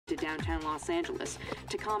to downtown Los Angeles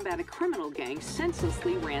to combat a criminal gang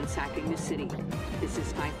senselessly ransacking the city. This is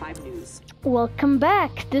Sky 5 News. Welcome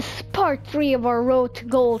back. This is part 3 of our road to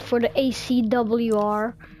gold for the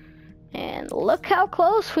acwr. And look how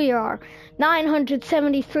close we are.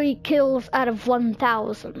 973 kills out of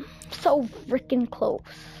 1,000. So freaking close.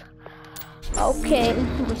 Okay,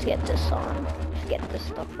 let's get this on. Let's get this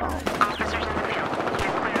stuff on. Officers in the field.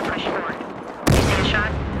 You're clear to push forward. You see a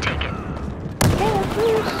shot? Take it. Okay,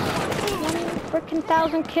 Bruce. Freaking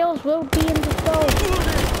 1,000 kills will be in the go.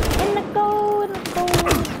 In the go, in the go.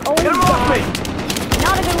 Oh god.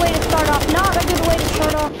 Not a good way to start off. Not a good way to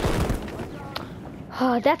start off.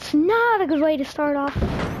 Oh, that's not a good way to start off.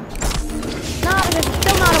 Still not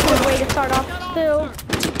a good way to start off.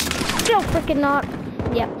 Still freaking not.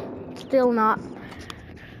 Yep, still not.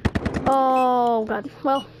 Oh god.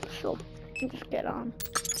 Well, so just get on.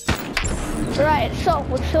 Right, so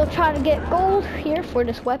we'll still try to get gold here for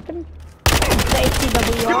this weapon. The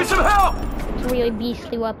acwr. Give me some help! It's a really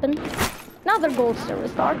beastly weapon. Another gold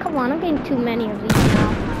service star. Come on, I'm getting too many of these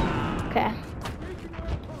now. Okay.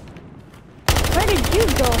 Where did you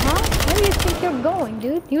go, huh? Where do you think you're going,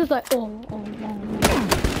 dude? He was like, oh,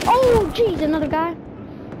 jeez, another guy.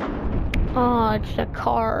 Oh, it's the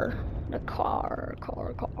car. The car.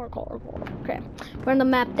 Okay, we're on the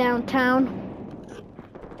map downtown.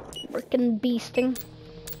 Freaking beasting.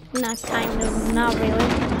 Not really. Not really.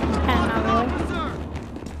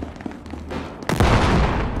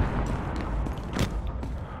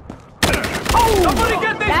 Oh,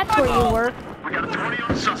 that's where you were. We got a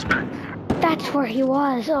 20 suspect. That's where he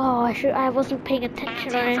was. Oh, I wasn't paying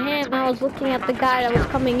attention on him. I was looking at the guy that was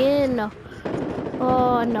coming in.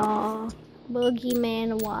 Oh no.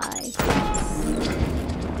 Boogeyman, why?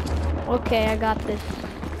 Okay, I got this.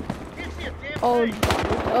 Oh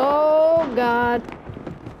god.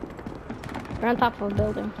 We're on top of a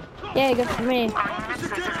building. Yeah, good for me.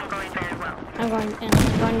 I'm going in.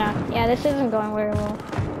 I'm going down. Yeah, this isn't going very well.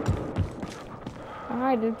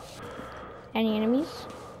 Alright, dude. Any enemies?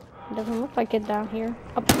 It doesn't look like it down here.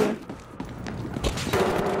 Up here.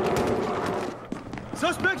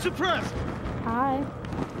 Suspect suppressed! Hi.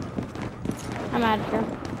 I'm out of here.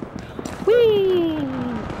 Whee!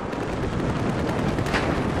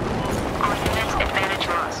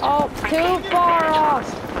 Oh, too far off!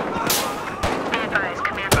 Be advised,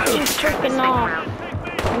 command He's freaking off.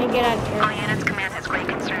 Let me get out of here. All units, command has great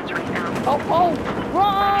concerns right now. Oh,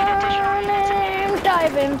 running,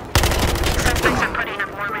 diving. Suspects are putting up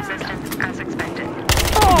more resistance as expected.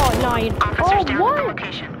 Oh, no, you. Officers down what? at the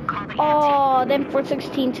location. Call the Oh, then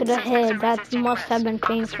 416 to the head. That must have been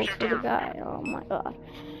painful for the guy. Oh my god.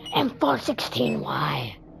 And 416,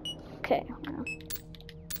 why? Okay.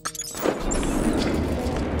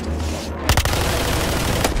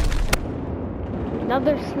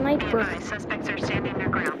 Another sniper. Suspects are standing their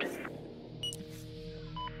ground.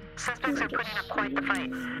 Suspects are putting up quite the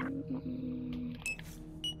fight.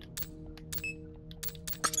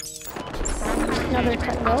 Another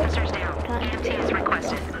tango. Officers down. EMT is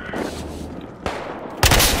requested.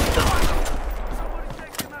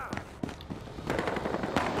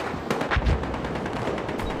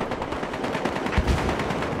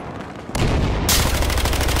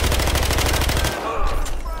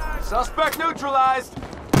 Suspect neutralized!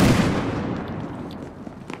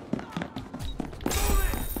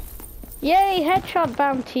 Yay, headshot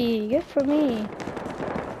bounty. Good for me.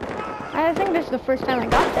 I think this is the first time I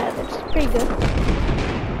got that. It's pretty good.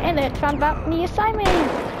 And the headshot bounty assignment.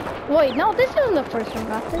 Wait, no, this isn't the first time I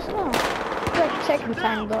got this. No. It's like the second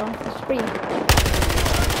time though. It's pretty.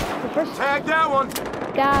 The first. Tag that one!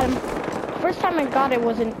 Got him. The first time I got it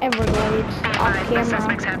was in Everglades. Off The camera.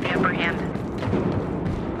 suspects have the upper hand.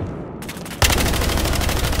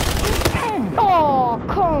 Oh,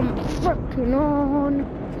 come frickin' on.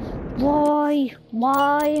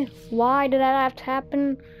 Why did that have to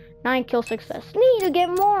happen? 9 kill success. Need to get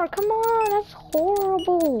more. Come on, that's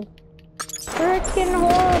horrible. Frickin'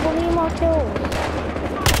 horrible. Need more kills.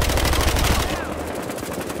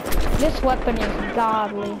 This weapon is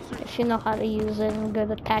godly if you know how to use it and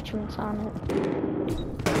good attachments on it.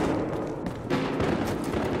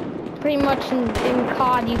 Pretty much in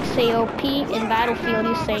COD you'd say OP, in Battlefield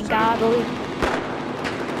you say godly.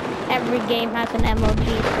 Every game has an MOG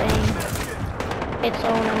saying its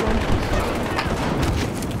own MOG saying.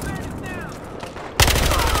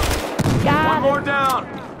 Got One more it. down!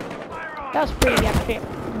 That was pretty epic.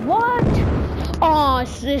 What? Oh,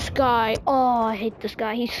 it's this guy. Oh, I hate this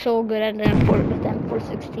guy. He's so good at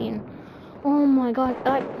M416. Oh my god.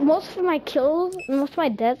 Most of my kills, most of my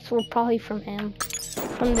deaths were probably from him.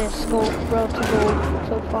 From this road to gold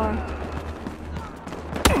so far.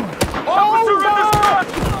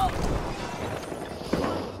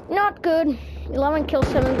 not good. 11 kills,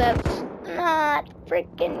 7 deaths. Not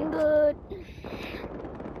freaking good.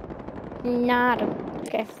 Not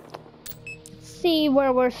okay. See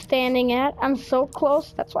where we're standing at. I'm so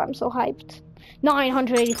close. That's why I'm so hyped.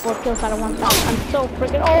 984 kills out of 1,000. I'm so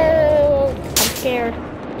freaking. Oh, I'm scared.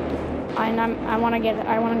 I want to get it.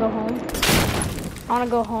 I want to go home. I want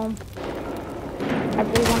to go home. I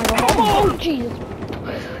really want to go home. Oh, jeez.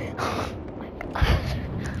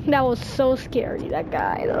 That was so scary, that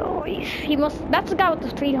guy, though. He must. That's the guy with the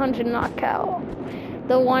 300 knockout.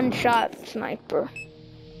 The one-shot sniper.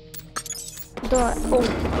 The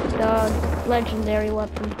legendary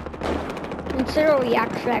weapon. Considerably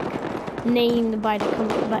actually named by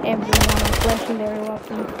everyone as legendary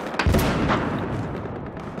weapon.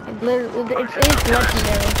 It's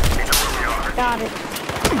legendary. Got it.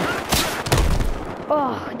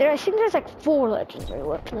 Oh, I think there's like 4 legendary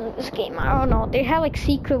weapons in this game. I don't know. They have like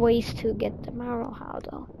secret ways to get them. I don't know how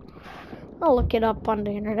though. I'll look it up on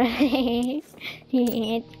the internet.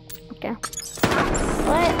 Okay.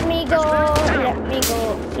 Let me go. Let me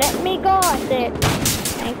go. Let me go. I said.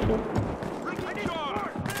 Thank you.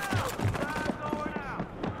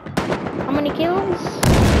 How many kills?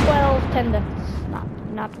 12, 10 deaths.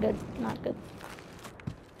 Not good. Not good.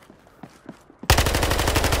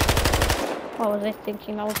 What was I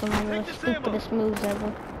thinking? That was one of the stupidest moves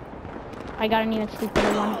ever. I got an even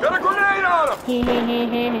stupider one. Got a grenade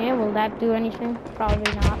on him! Will that do anything?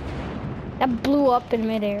 Probably not. That blew up in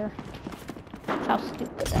midair. That's how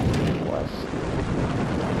stupid that was.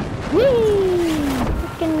 Whee!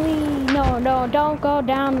 Freaking wee! No, don't go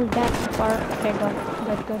down that far. Okay, go.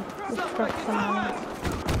 Good. Let's first come on.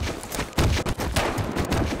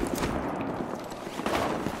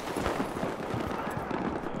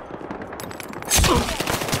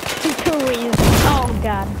 Oh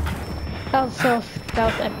god. That was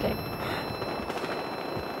epic.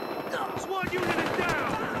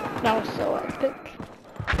 That was so epic.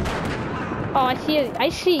 Oh, I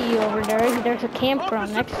see you over there. There's a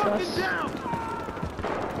campground next to us.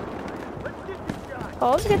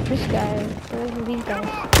 Oh, let's get this guy. Where's these guys?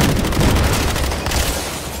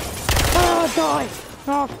 Oh, die!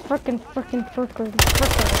 Oh, frickin'.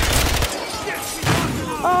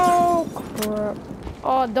 Oh, crap.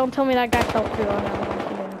 Oh, don't tell me that guy fell through. Oh, no,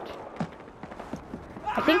 he didn't.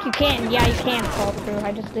 I think you can. Yeah, you can fall through.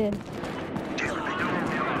 I just did.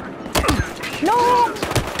 No!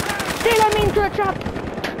 They let me into a trap.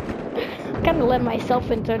 I kind of let myself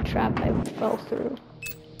into a trap. I fell through.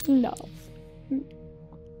 No.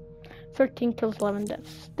 13 kills, 11 deaths.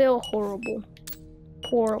 Still horrible.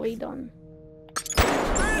 Poorly done.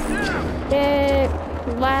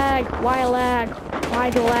 Lag. Why lag? Why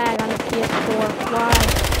the lag on the PS4? Why?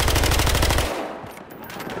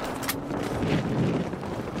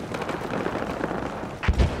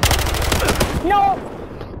 No!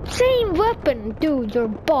 Same weapon, dude, your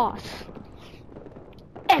boss.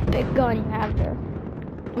 Epic gun you have there.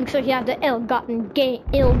 Looks like you have the ill-gotten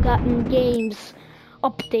games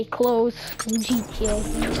update close in GTA.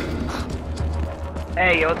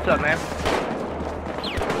 Hey, what's up, man?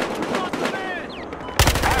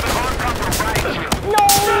 No!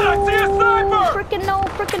 Frickin'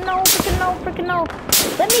 no.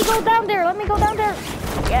 Let me go down there.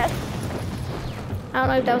 Yes. I don't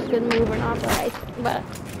know if that was a good move or not, but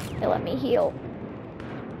they let me heal.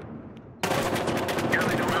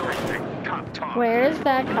 Where is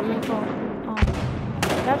that coming from? Oh,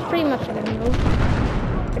 that's pretty much a good move.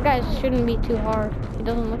 The guy shouldn't be too hard. He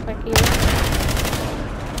doesn't look like he is.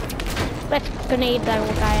 Let's grenade that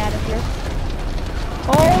old guy out of here.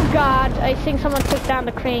 Oh god, I think someone took down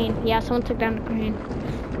the crane. Yeah, someone took down the crane.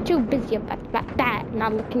 Too busy about that,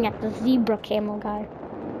 not looking at the zebra camel guy.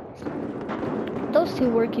 Those two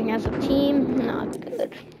working as a team, not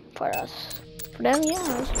good for us. For them, yeah,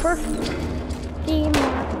 it was perfect. Team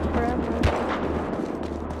forever.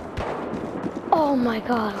 Oh my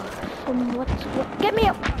god. What? Get me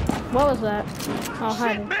up! What was that? Oh,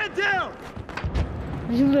 hi. Man down!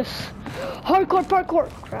 Do this. Hardcore parkour!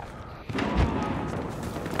 Crap.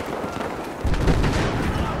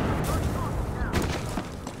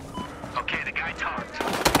 Okay, the guy talked.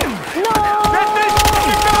 No!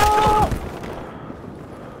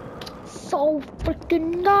 So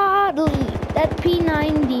freaking godly. That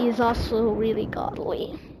P90 is also really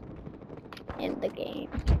godly in the game.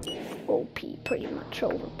 OP, pretty much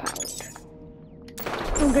overpowered.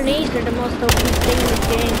 And grenades are the most OP thing in the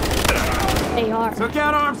game. They are. Took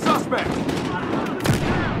out armed suspect.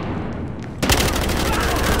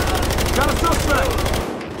 Got a suspect.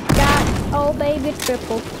 Got, oh baby,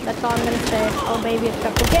 triple. That's all I'm gonna say. Oh baby,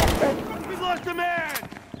 triple. Get ready. We lost a man.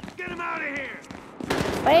 Get him out of here.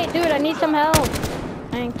 Wait, dude, I need some help.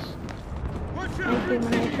 Thanks. Thank you, my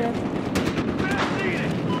nature.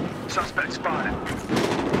 Suspect spotted.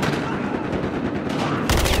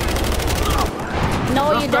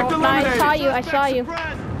 No, you Suspect don't. I saw eliminated. you. I saw you.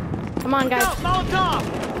 Come on, guys. Molotov!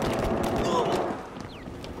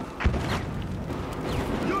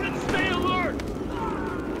 Units, stay alert!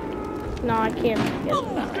 No, I can't get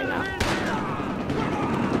him down right now.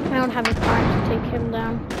 I don't have the time to take him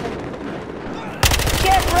down.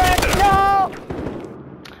 Get wrecked! No!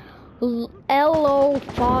 L-O,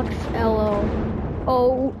 Fox, L-O.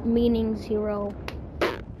 O meaning 0.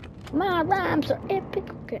 My rhymes are epic.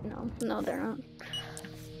 Okay, no, they're not.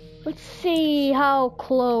 Let's see how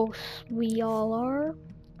close we all are.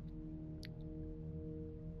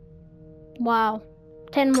 Wow.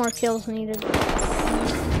 10 more kills needed.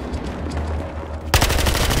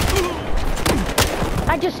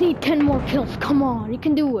 I just need 10 more kills. Come on, you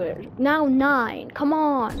can do it. Now 9. Come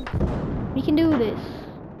on. We can do this.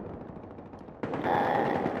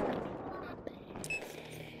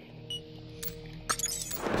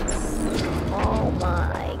 Oh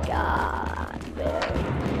my god.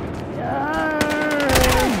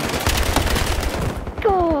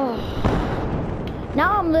 Oh.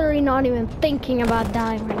 Now I'm literally not even thinking about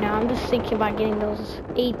dying right now. I'm just thinking about getting those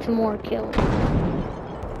 8 more kills.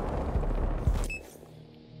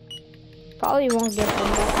 Probably won't get them,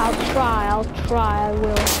 but I'll try, I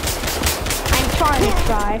will. I'm trying to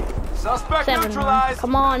try. Suspect 7 more. neutralized.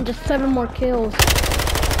 Come on, just 7 more kills.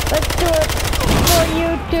 Let's do it for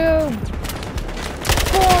YouTube.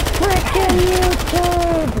 For frickin'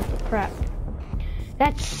 YouTube. Crap.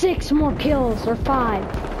 That's 6 more kills, or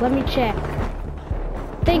 5. Let me check.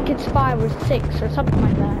 I think it's 5 or 6 or something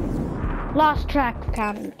like that. Lost track of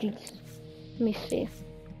counting. Jeez. Let me see.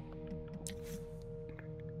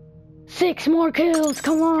 6 more kills.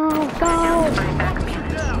 Come on, go.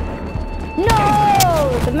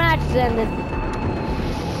 No, the match is ended.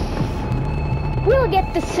 We'll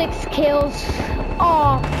get the 6 kills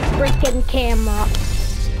off freaking camera.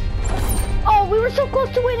 Oh, we were so close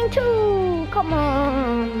to winning too. Come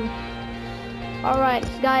on. All right,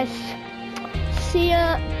 guys. See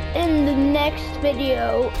ya in the next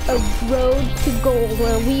video of Road to Gold,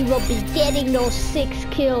 where we will be getting those 6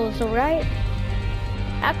 kills. All right.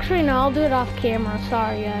 Actually, no, I'll do it off camera.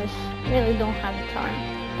 Sorry, guys. Really don't have the time.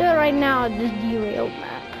 Do it right now at this derailed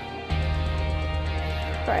map.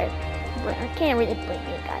 Right. I can't really bring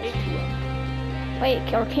you guys here.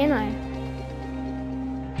 Wait, or can I?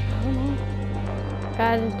 I don't know.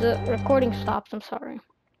 Guys, the recording stopped. I'm sorry.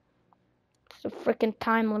 It's the freaking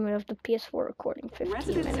time limit of the PS4 recording. 15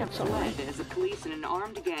 Residents minutes have only. fled as the police and an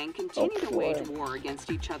armed gang continue to wage war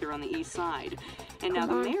against each other on the east side. And now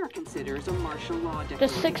the mayor considers a martial law declaration.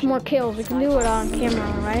 Just 6 more kills. We can do it on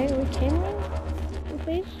camera, right? We can,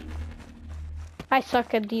 please? I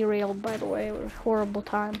suck at derailed, by the way. It was a horrible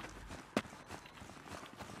time.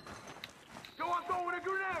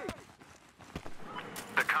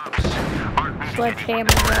 The cops aren't moving Sledgehammer,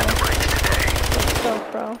 bro. Let's go,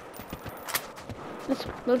 bro.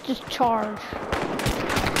 Let's just charge.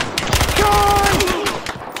 Charge!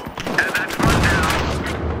 And that's one down.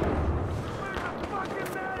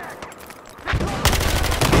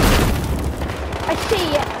 I see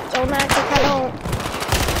it. Don't act like I don't.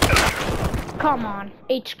 Come on,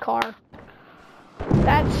 H car.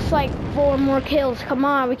 That's like 4 more kills. Come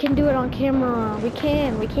on, we can do it on camera. We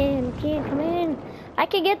can. Come in. I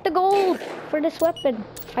can get the gold for this weapon.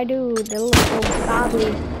 If I do, they'll look so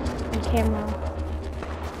godly on camera.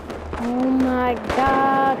 Oh my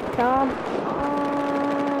god, come on.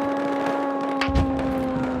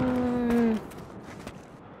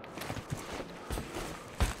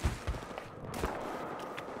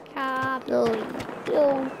 God, go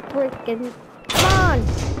freaking. Come on,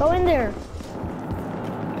 go in there.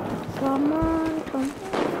 Come on, come on.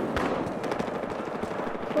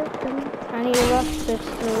 I need to rush this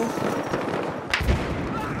through.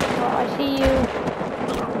 Oh, I see you.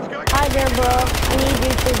 Hi there, bro. I need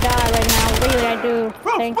you to die right now. Really, I do.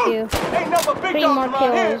 Thank you. 3 more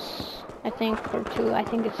kills. I think, or 2. I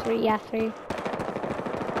think it's 3. Yeah, 3.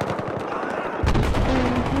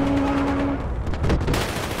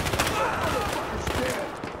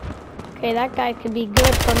 Okay, that guy could be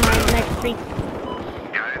good for my next 3.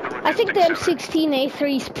 I think the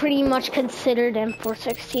M16A3 is pretty much considered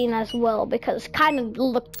M416 as well, because it kind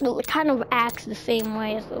of acts the same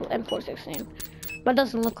way as the M416, but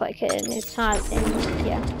doesn't look like it, and it's not.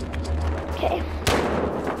 Yeah. Okay.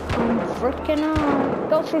 I'm freaking on.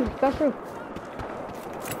 Go through.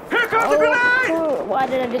 Here comes the grenade! Why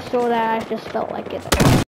did I just throw that? I just felt like it.